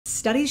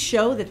Studies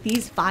show that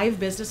these 5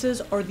 businesses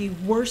are the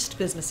worst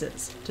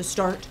businesses to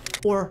start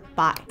or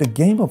buy. The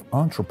game of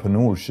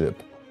entrepreneurship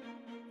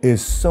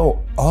is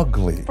so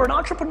ugly. For an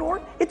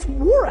entrepreneur, it's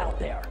war out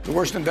there. The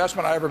worst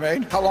investment I ever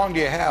made? How long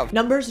do you have?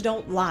 Numbers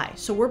don't lie,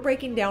 so we're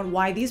breaking down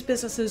why these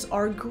businesses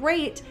are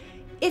great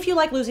if you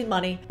like losing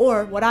money,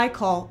 or what I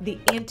call the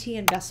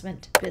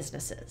anti-investment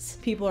businesses.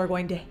 People are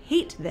going to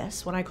hate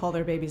this when I call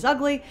their babies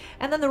ugly,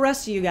 and then the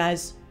rest of you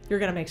guys, you're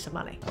gonna make some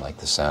money. I like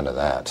the sound of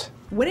that.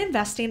 When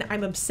investing,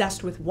 I'm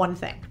obsessed with one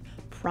thing: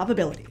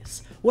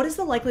 probabilities. What is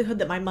the likelihood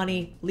that my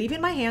money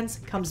leaving my hands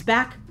comes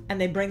back and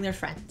they bring their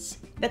friends?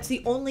 That's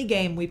the only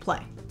game we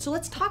play. So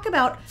let's talk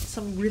about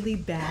some really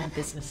bad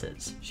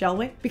businesses, shall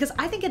we? Because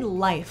I think in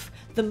life,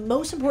 the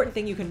most important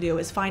thing you can do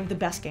is find the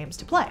best games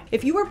to play.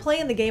 If you were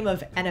playing the game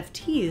of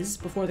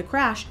NFTs before the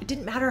crash, it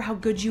didn't matter how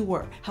good you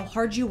were, how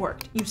hard you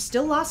worked. You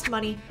still lost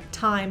money,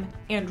 time,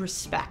 and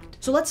respect.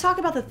 So let's talk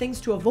about the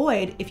things to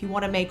avoid if you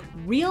want to make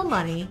real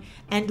money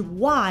and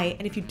why,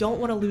 and if you don't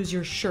want to lose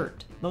your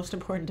shirt. Most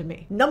important to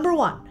me. Number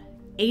 1.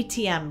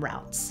 ATM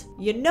routes.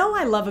 You know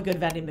I love a good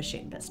vending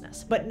machine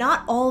business, but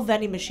not all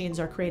vending machines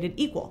are created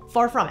equal.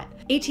 Far from it.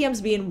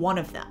 ATMs being one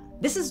of them.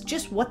 This is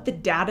just what the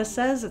data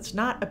says, it's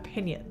not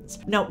opinions.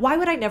 Now, why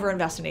would I never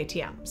invest in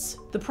ATMs?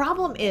 The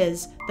problem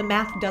is the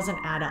math doesn't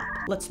add up.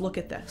 Let's look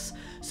at this.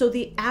 So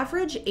the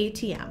average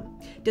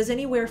ATM does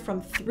anywhere from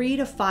 3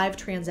 to 5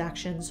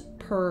 transactions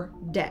per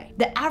day.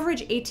 The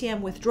average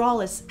ATM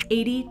withdrawal is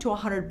 80 to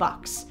 100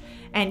 bucks.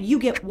 And you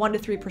get 1 to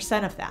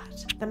 3% of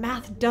that. The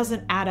math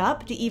doesn't add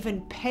up to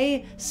even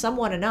pay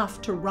someone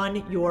enough to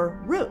run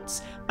your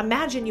routes.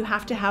 Imagine you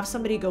have to have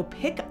somebody go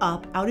pick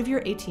up out of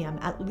your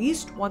ATM at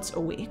least once a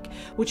week,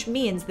 which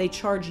means they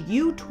charge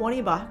you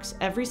 20 bucks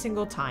every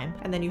single time,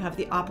 and then you have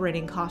the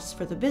operating costs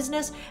for the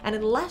business, and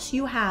unless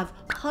you have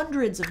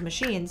hundreds of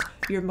machines,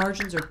 your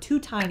margins are too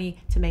tiny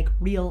to make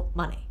real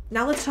money.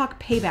 Now let's talk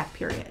payback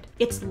period.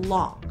 It's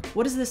long.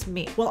 What does this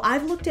mean? Well,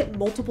 I've looked at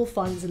multiple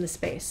funds in the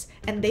space,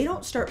 and they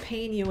don't start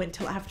paying you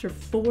until after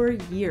 4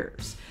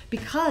 years,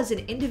 because an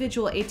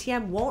individual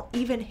ATM won't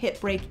even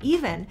hit break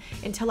even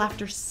until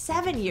after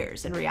 7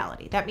 years in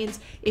reality. That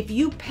means if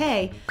you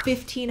pay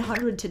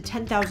 $1,500 to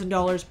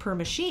 $10,000 per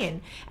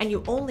machine and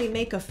you only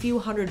make a few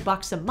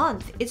 $100 a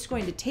month, it's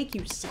going to take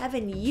you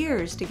 7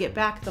 years to get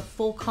back the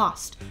full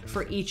cost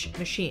for each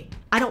machine.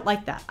 I don't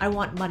like that. I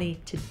want money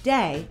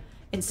today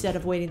instead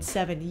of waiting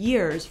 7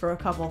 years for a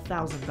couple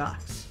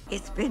 $1,000.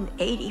 It's been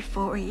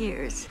 84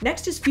 years.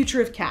 Next is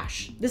future of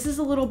cash. This is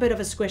a little bit of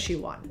a squishy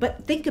one,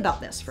 but think about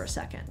this for a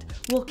second.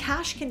 Will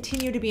cash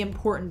continue to be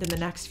important in the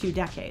next few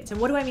decades? And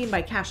what do I mean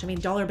by cash? I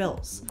mean dollar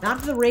bills. Not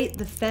at the rate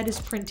the Fed is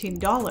printing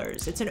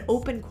dollars. It's an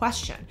open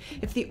question.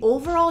 If the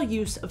overall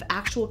use of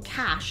actual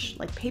cash,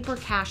 like paper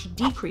cash,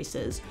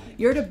 decreases,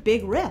 you're at a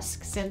big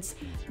risk, since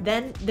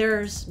then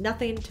there's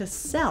nothing to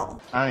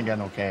sell. I ain't got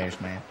no cash,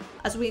 man.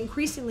 As we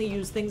increasingly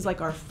use things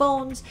like our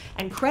phones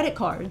and credit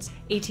cards,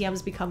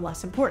 ATMs become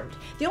less important.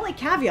 The only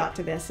caveat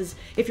to this is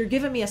if you're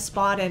giving me a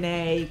spot in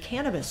a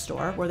cannabis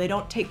store where they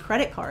don't take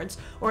credit cards,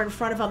 or in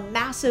front of a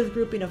massive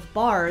grouping of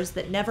bars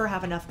that never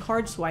have enough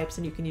card swipes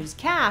and you can use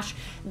cash,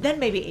 then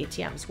maybe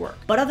ATMs work.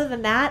 But other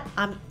than that,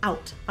 I'm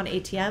out on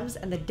ATMs,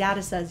 and the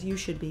data says you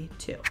should be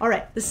too. All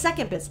right, the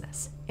second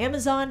business,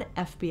 Amazon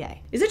FBA.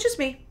 Is it just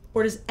me,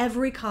 or does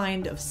every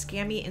kind of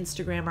scammy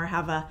Instagrammer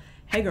have a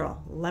 "Hey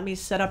girl, let me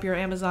set up your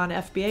Amazon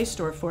FBA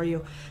store for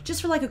you," just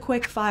for like a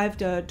quick $5,000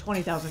 to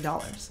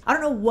 $20,000. I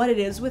don't know what it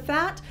is with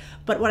that,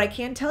 but what I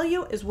can tell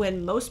you is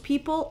when most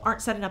people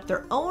aren't setting up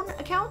their own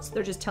accounts,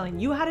 they're just telling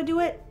you how to do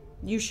it,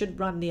 you should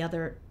run the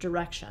other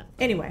direction.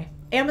 Anyway,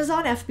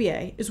 Amazon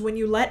FBA is when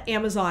you let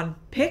Amazon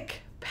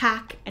pick,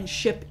 pack, and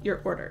ship your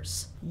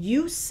orders.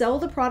 You sell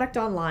the product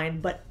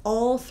online, but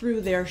all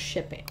through their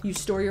shipping. You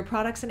store your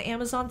products in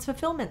Amazon's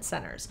fulfillment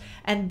centers,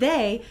 and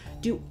they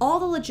do all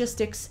the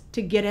logistics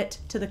to get it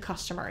to the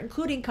customer,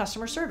 including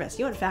customer service.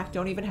 You, in fact,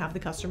 don't even have the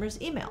customer's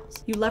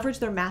emails. You leverage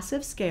their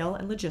massive scale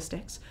and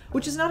logistics,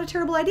 which is not a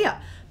terrible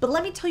idea. But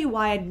let me tell you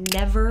why I'd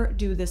never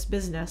do this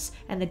business,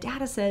 and the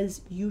data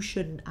says you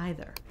shouldn't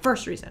either.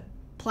 First reason,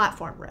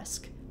 platform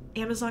risk.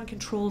 Amazon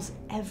controls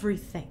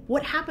everything.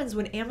 What happens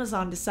when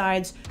Amazon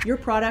decides your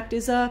product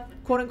is a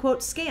quote-unquote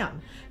scam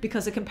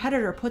because a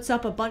competitor puts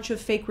up a bunch of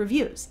fake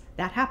reviews?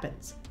 That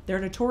happens. They're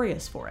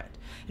notorious for it.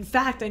 In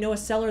fact, I know a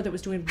seller that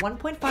was doing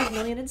 $1.5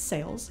 million in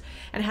sales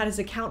and had his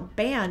account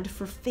banned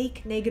for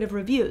fake negative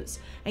reviews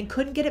and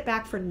couldn't get it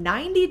back for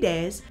 90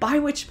 days, by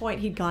which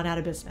point he'd gone out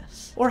of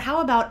business. Or how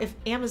about if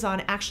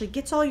Amazon actually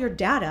gets all your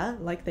data,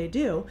 like they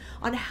do,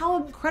 on how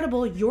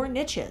incredible your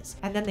niche is,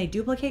 and then they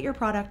duplicate your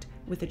product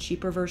with a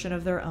cheaper version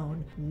of their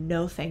own?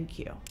 No thank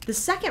you. The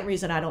second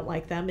reason I don't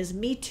like them is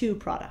Me Too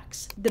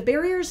products. The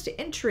barriers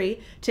to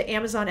entry to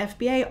Amazon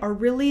FBA are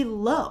really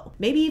low,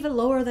 maybe even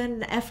lower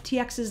than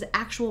FTX's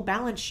actual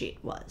balance sheet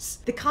was.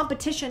 The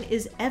competition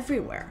is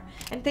everywhere,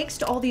 and thanks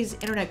to all these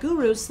internet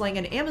gurus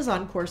slinging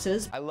Amazon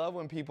courses, I love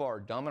when people are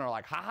dumb and are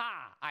like,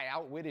 haha, I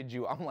outwitted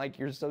you. I'm like,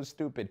 you're so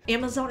stupid.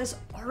 Amazon is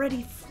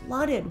already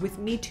flooded with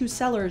Me Too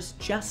sellers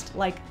just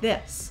like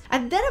this.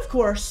 And then, of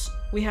course,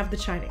 we have the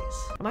Chinese.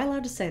 Am I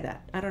allowed to say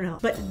that? I don't know.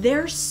 But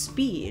their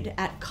speed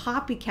at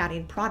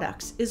copycatting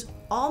products is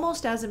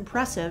almost as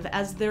impressive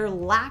as their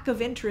lack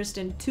of interest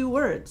in 2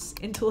 words,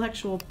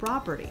 intellectual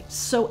property.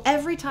 So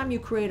every time you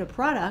create a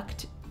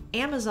product,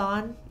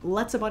 Amazon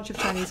lets a bunch of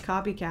Chinese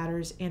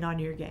copycatters in on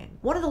your game.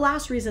 One of the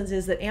last reasons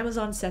is that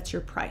Amazon sets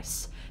your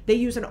price. They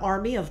use an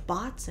army of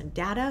bots and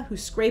data who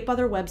scrape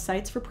other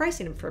websites for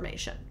pricing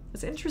information.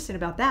 What's interesting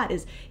about that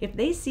is if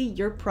they see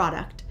your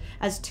product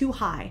as too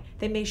high,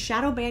 they may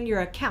shadow ban your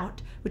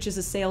account, which is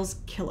a sales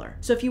killer.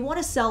 So if you want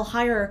to sell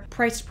higher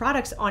priced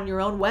products on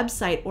your own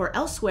website or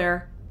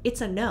elsewhere,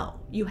 it's a no.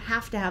 You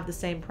have to have the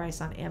same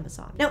price on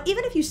Amazon. Now,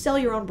 even if you sell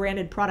your own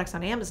branded products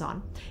on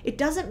Amazon, it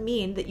doesn't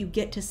mean that you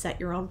get to set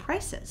your own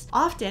prices.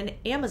 Often,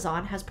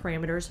 Amazon has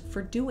parameters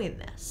for doing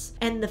this.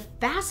 And the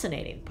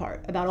fascinating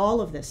part about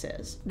all of this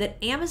is that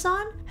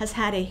Amazon has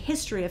had a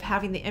history of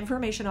having the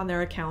information on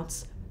their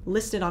accounts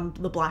listed on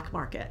the black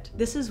market.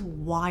 This is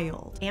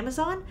wild.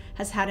 Amazon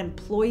has had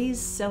employees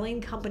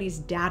selling companies'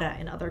 data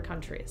in other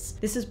countries.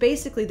 This is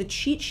basically the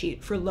cheat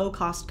sheet for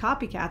low-cost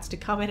copycats to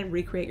come in and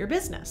recreate your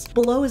business.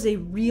 Below is a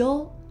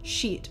real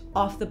sheet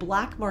off the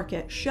black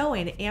market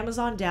showing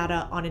Amazon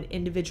data on an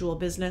individual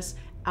business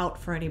out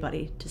for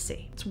anybody to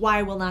see. It's why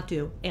I will not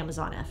do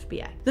Amazon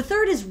FBA. The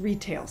third is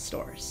retail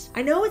stores.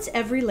 I know it's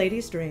every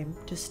lady's dream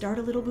to start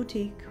a little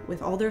boutique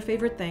with all their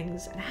favorite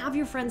things and have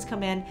your friends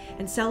come in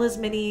and sell as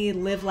many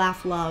live,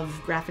 laugh,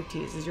 love graphic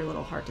tees as your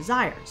little heart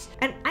desires.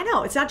 And I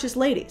know it's not just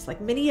ladies,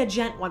 like many a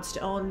gent wants to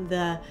own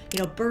the,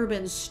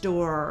 bourbon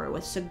store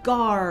with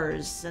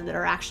cigars and that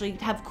are actually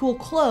have cool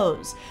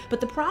clothes. But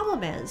the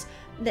problem is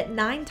that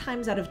 9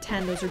 times out of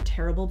 10, those are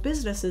terrible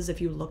businesses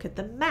if you look at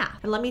the math.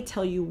 And let me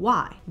tell you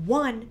why.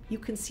 One, you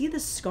can see the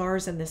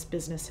scars in this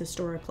business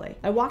historically.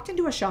 I walked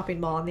into a shopping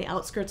mall on the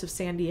outskirts of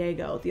San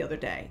Diego the other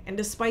day, and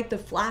despite the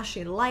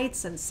flashing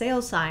lights and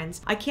sale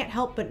signs, I can't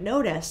help but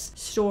notice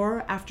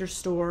store after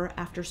store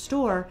after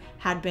store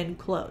had been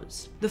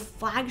closed. The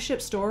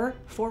flagship store,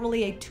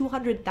 formerly a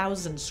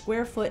 200,000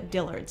 square foot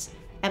Dillard's,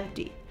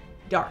 empty.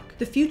 Dark.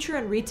 The future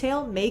in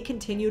retail may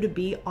continue to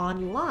be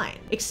online,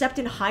 except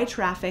in high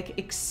traffic,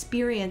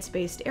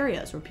 experience-based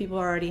areas where people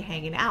are already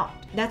hanging out.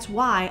 That's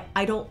why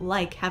I don't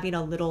like having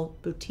a little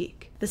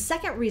boutique. The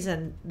second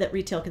reason that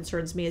retail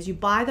concerns me is you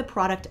buy the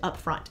product up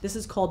front. This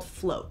is called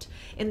float.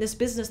 In this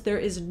business, there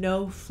is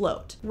no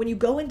float. When you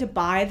go in to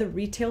buy the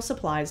retail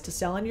supplies to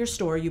sell in your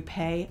store, you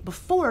pay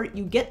before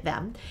you get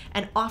them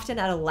and often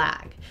at a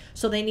lag.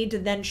 So they need to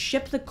then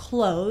ship the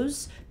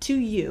clothes to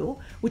you,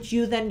 which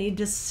you then need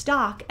to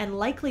stock and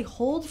likely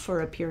hold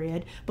for a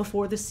period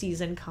before the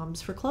season comes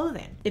for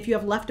clothing. If you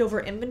have leftover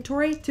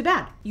inventory, too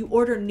bad. You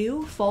order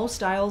new fall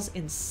styles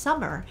in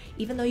summer,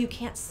 even though you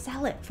can't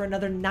sell it for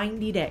another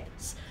 90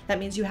 days. That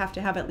means you have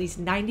to have at least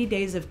 90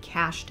 days of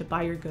cash to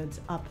buy your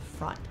goods up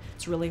front.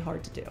 It's really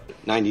hard to do.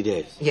 90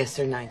 days. Yes,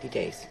 sir, 90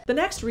 days. The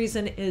next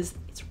reason is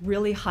it's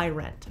really high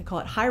rent. I call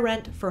it high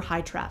rent for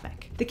high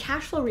traffic. The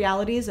cash flow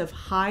realities of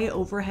high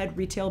overhead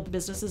retail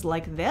businesses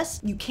like this,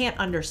 you can't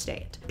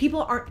understate.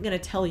 People aren't going to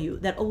tell you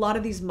that a lot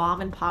of these mom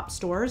and pop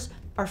stores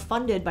are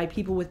funded by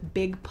people with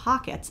big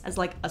pockets as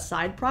like a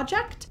side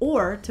project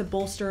or to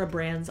bolster a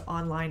brand's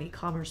online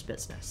e-commerce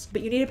business.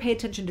 But you need to pay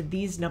attention to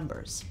these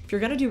numbers. If you're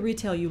going to do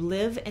retail, you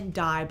live and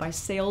die by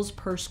sales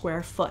per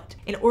square foot.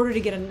 In order to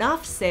get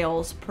enough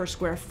sales per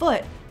square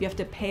foot, you have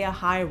to pay a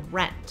high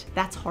rent.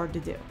 That's hard to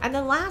do. And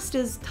then last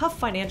is tough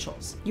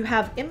financials. You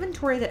have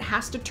inventory that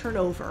has to turn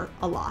over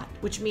a lot,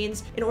 which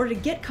means in order to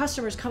get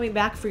customers coming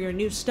back for your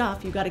new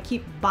stuff, you've got to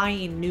keep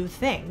buying new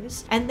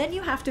things. And then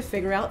you have to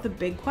figure out the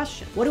big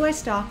question. What do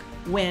I stock,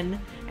 when,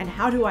 and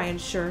how do I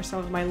ensure some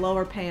of my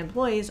lower pay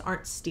employees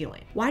aren't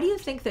stealing? Why do you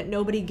think that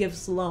nobody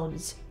gives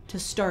loans to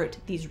start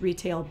these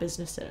retail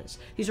businesses?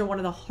 These are one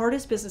of the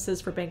hardest businesses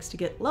for banks to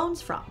get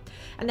loans from.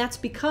 And that's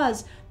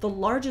because the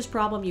largest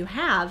problem you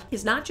have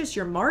is not just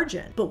your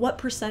margin, but what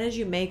percentage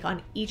you make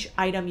on each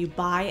item you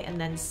buy and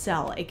then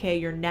sell, aka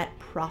your net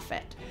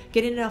profit.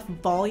 Getting enough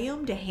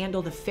volume to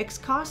handle the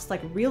fixed costs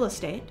like real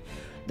estate,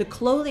 the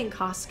clothing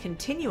costs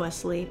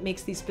continuously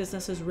makes these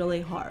businesses really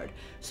hard.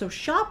 So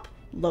shop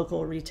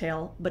local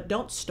retail, but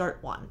don't start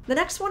one. The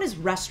next one is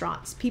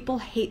restaurants. People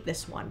hate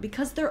this one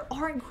because there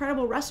are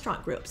incredible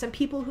restaurant groups and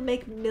people who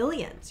make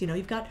millions.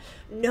 You've got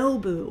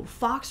Nobu,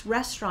 Fox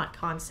Restaurant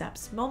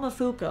Concepts,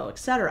 Momofuku,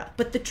 etc.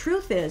 But the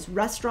truth is,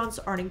 restaurants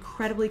are an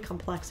incredibly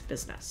complex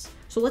business.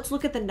 So let's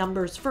look at the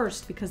numbers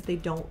first because they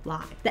don't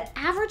lie. The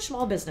average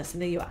small business in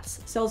the US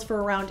sells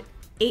for around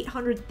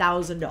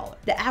 $800,000.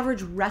 The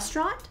average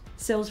restaurant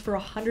sells for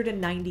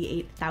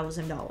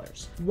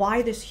 $198,000.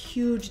 Why this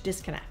huge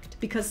disconnect?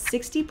 Because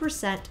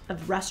 60%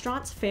 of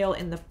restaurants fail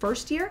in the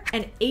first year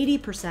and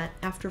 80%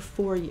 after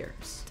 4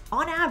 years.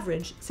 On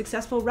average,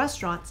 successful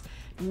restaurants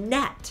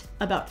net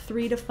about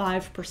 3 to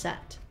 5%.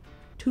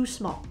 Too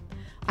small.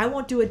 I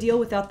won't do a deal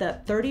without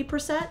that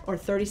 30% or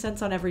 30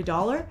 cents on every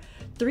dollar.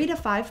 3 to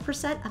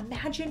 5%,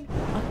 imagine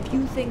a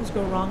few things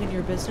go wrong in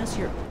your business,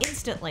 you're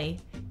instantly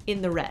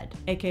in the red,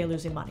 aka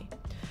losing money.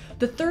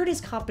 The third is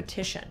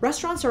competition.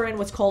 Restaurants are in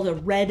what's called a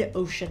red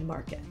ocean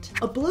market.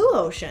 A blue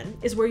ocean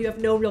is where you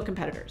have no real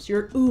competitors.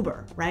 You're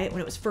Uber, right?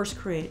 When it was first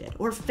created,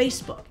 or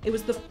Facebook. It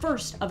was the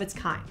first of its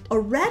kind. A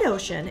red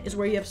ocean is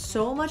where you have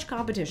so much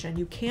competition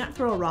you can't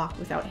throw a rock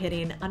without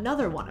hitting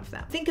another one of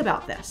them. Think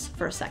about this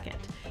for a second.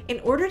 In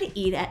order to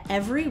eat at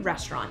every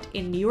restaurant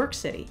in New York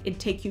City, it'd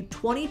take you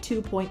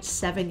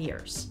 22.7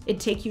 years.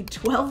 It'd take you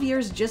 12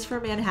 years just for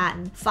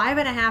Manhattan,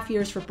 5.5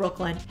 years for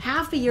Brooklyn,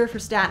 half a year for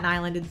Staten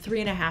Island, and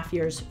 3.5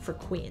 years for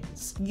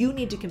Queens. You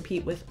need to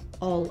compete with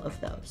all of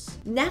those.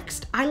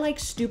 Next, I like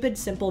stupid,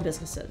 simple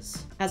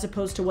businesses, as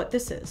opposed to what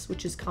this is,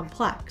 which is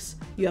complex.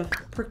 You have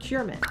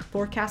procurement,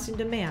 forecasting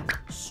demand,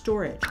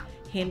 storage,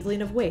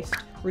 handling of waste,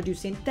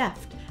 reducing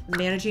theft,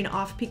 managing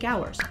off-peak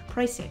hours,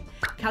 pricing,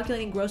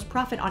 calculating gross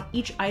profit on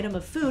each item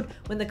of food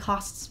when the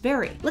costs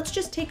vary. Let's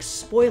just take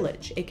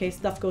spoilage, aka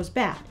stuff goes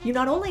bad. You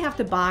not only have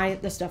to buy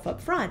the stuff up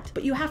front,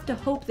 but you have to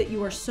hope that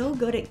you are so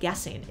good at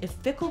guessing if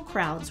fickle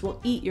crowds will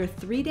eat your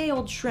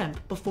 3-day-old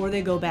shrimp before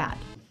they go bad.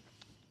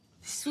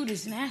 This food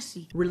is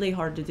nasty. Really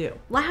hard to do.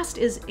 Last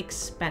is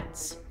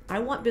expense. I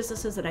want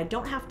businesses that I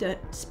don't have to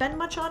spend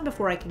much on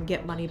before I can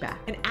get money back.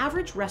 An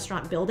average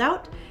restaurant build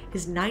out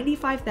is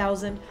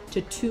 $95,000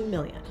 to $2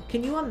 million.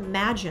 Can you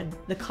imagine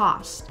the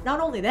cost? Not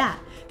only that,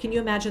 can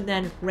you imagine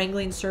then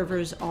wrangling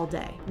servers all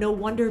day? No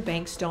wonder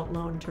banks don't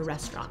loan to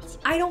restaurants.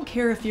 I don't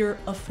care if you're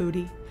a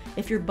foodie.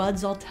 If your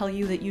buds all tell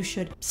you that you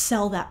should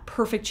sell that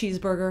perfect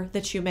cheeseburger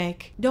that you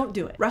make, don't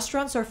do it.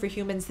 Restaurants are for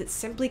humans that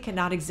simply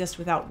cannot exist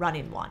without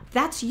running one. If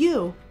that's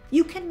you.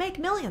 You can make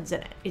millions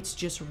in it. It's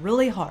just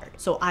really hard.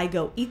 So I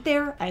go eat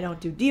there. I don't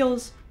do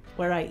deals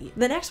where I eat.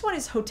 The next one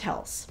is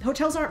hotels.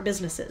 Hotels aren't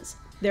businesses.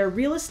 They're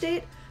real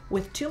estate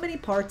with too many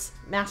parts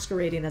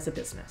masquerading as a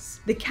business.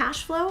 The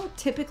cash flow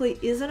typically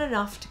isn't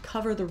enough to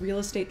cover the real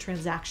estate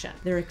transaction.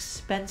 They're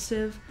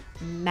expensive,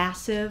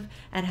 massive,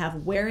 and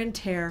have wear and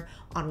tear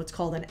on what's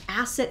called an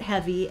asset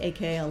heavy,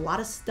 aka a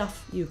lot of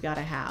stuff you've got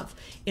to have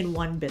in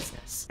one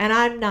business. And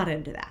I'm not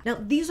into that. Now,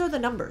 these are the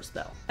numbers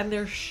though, and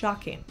they're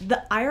shocking.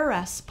 The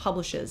IRS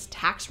publishes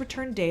tax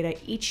return data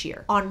each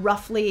year on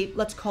roughly,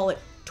 let's call it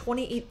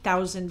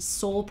 28,000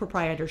 sole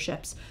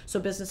proprietorships, so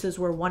businesses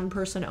where one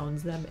person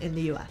owns them in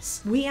the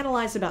US. We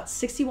analyzed about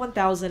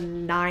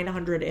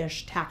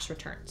 61,900-ish tax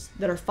returns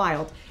that are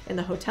filed in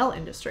the hotel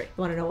industry. You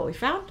want to know what we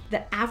found?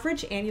 The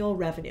average annual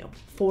revenue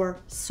for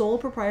sole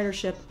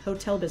proprietorship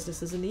hotel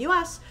businesses in the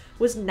US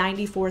was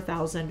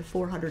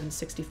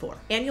 $94,464.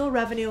 Annual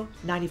revenue,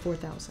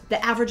 $94,000.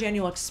 The average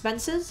annual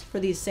expenses for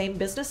these same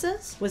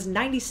businesses was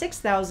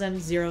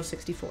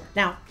 $96,064.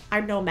 Now,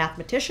 I'm no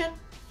mathematician,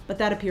 but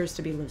that appears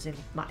to be losing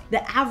money.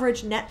 The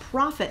average net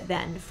profit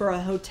then for a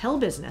hotel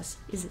business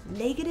is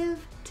 -2%.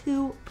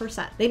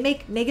 They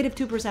make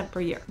 -2% per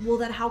year. Well,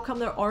 then how come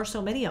there are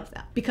so many of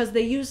them? Because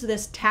they use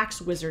this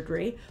tax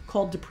wizardry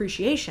called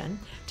depreciation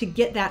to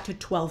get that to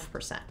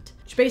 12%.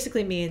 Which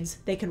basically means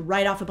they can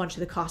write off a bunch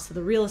of the costs of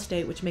the real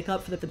estate, which make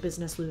up for that the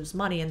business loses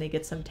money and they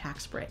get some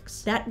tax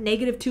breaks. That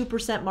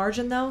 -2%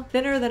 margin though,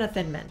 thinner than a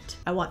Thin Mint.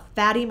 I want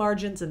fatty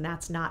margins and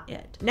that's not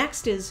it.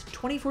 Next is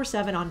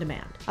 24/7 on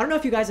demand. I don't know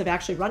if you guys have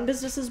actually run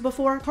businesses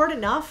before. Hard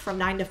enough from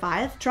 9 to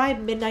 5. Try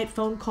midnight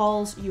phone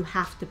calls you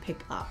have to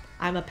pick up.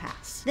 I'm a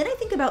pass. Then I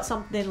think about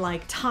something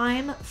like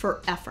time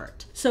for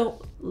effort.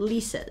 So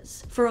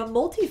leases. For a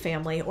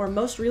multifamily or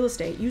most real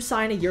estate, you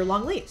sign a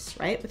year-long lease,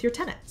 right, with your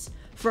tenants.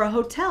 For a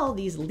hotel,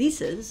 these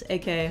leases,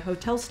 aka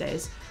hotel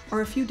stays, are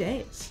a few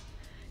days.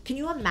 Can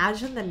you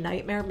imagine the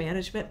nightmare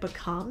management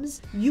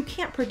becomes? You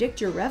can't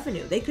predict your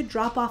revenue. They could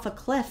drop off a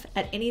cliff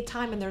at any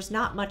time and there's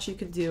not much you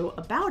can do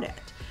about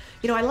it.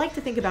 You know, I like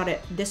to think about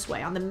it this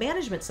way. On the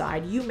management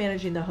side, you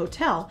managing the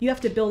hotel, you have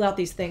to build out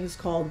these things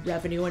called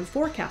revenue and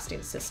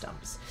forecasting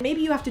systems.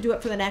 Maybe you have to do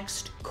it for the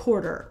next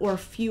quarter or a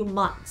few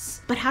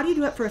months, but how do you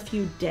do it for a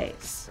few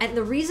days? And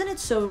the reason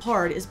it's so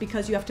hard is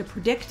because you have to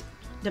predict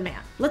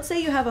demand. Let's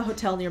say you have a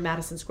hotel near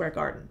Madison Square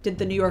Garden. Did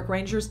the New York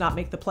Rangers not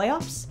make the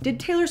playoffs? Did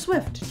Taylor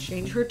Swift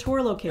change her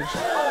tour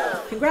location?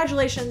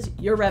 Congratulations,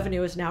 your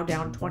revenue is now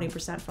down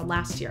 20% from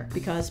last year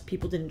because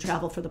people didn't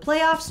travel for the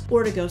playoffs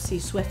or to go see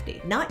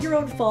Swiftie. Not your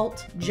own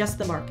fault, just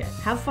the market.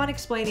 Have fun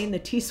explaining the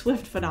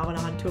T-Swift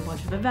phenomenon to a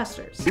bunch of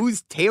investors.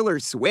 Who's Taylor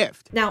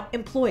Swift? Now,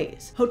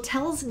 employees.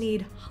 Hotels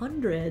need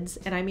hundreds,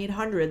 and I mean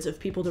hundreds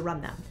of people to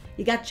run them.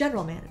 You got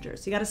general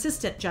managers, you got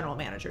assistant general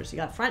managers, you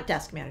got front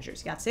desk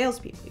managers, you got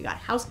salespeople, you got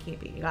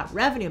housekeeping, you got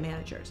revenue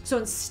managers. So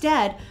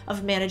instead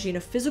of managing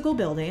a physical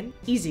building,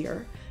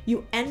 easier,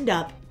 you end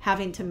up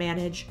having to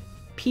manage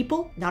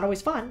people, not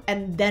always fun,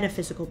 and then a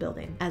physical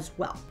building as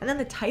well. And then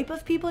the type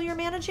of people you're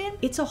managing,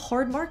 it's a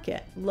hard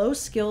market.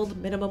 Low-skilled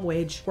minimum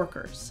wage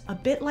workers, a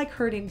bit like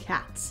herding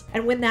cats.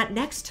 And when that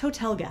next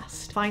hotel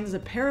guest finds a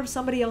pair of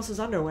somebody else's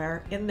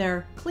underwear in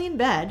their clean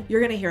bed,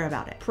 you're gonna hear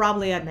about it,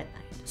 probably at midnight.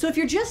 So if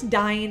you're just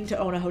dying to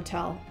own a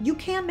hotel, you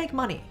can make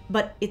money,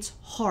 but it's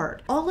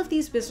hard. All of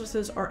these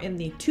businesses are in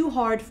the too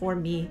hard for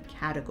me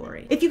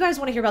category. If you guys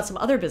want to hear about some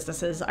other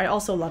businesses I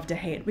also love to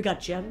hate, we got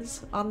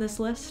gyms on this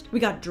list. We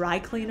got dry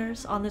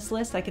cleaners on this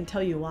list. I can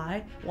tell you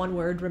why. One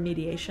word,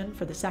 remediation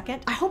for the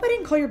second. I hope I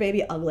didn't call your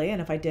baby ugly,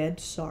 and if I did,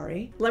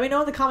 sorry. Let me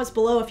know in the comments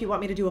below if you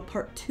want me to do a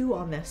part 2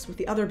 on this with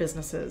the other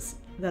businesses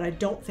that I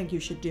don't think you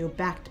should do,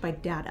 backed by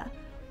data.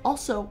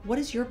 Also, what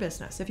is your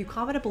business? If you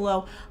comment it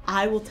below,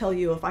 I will tell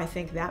you if I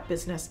think that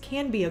business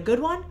can be a good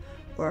one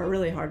or a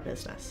really hard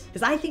business.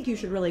 Because I think you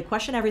should really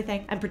question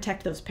everything and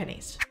protect those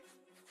pennies.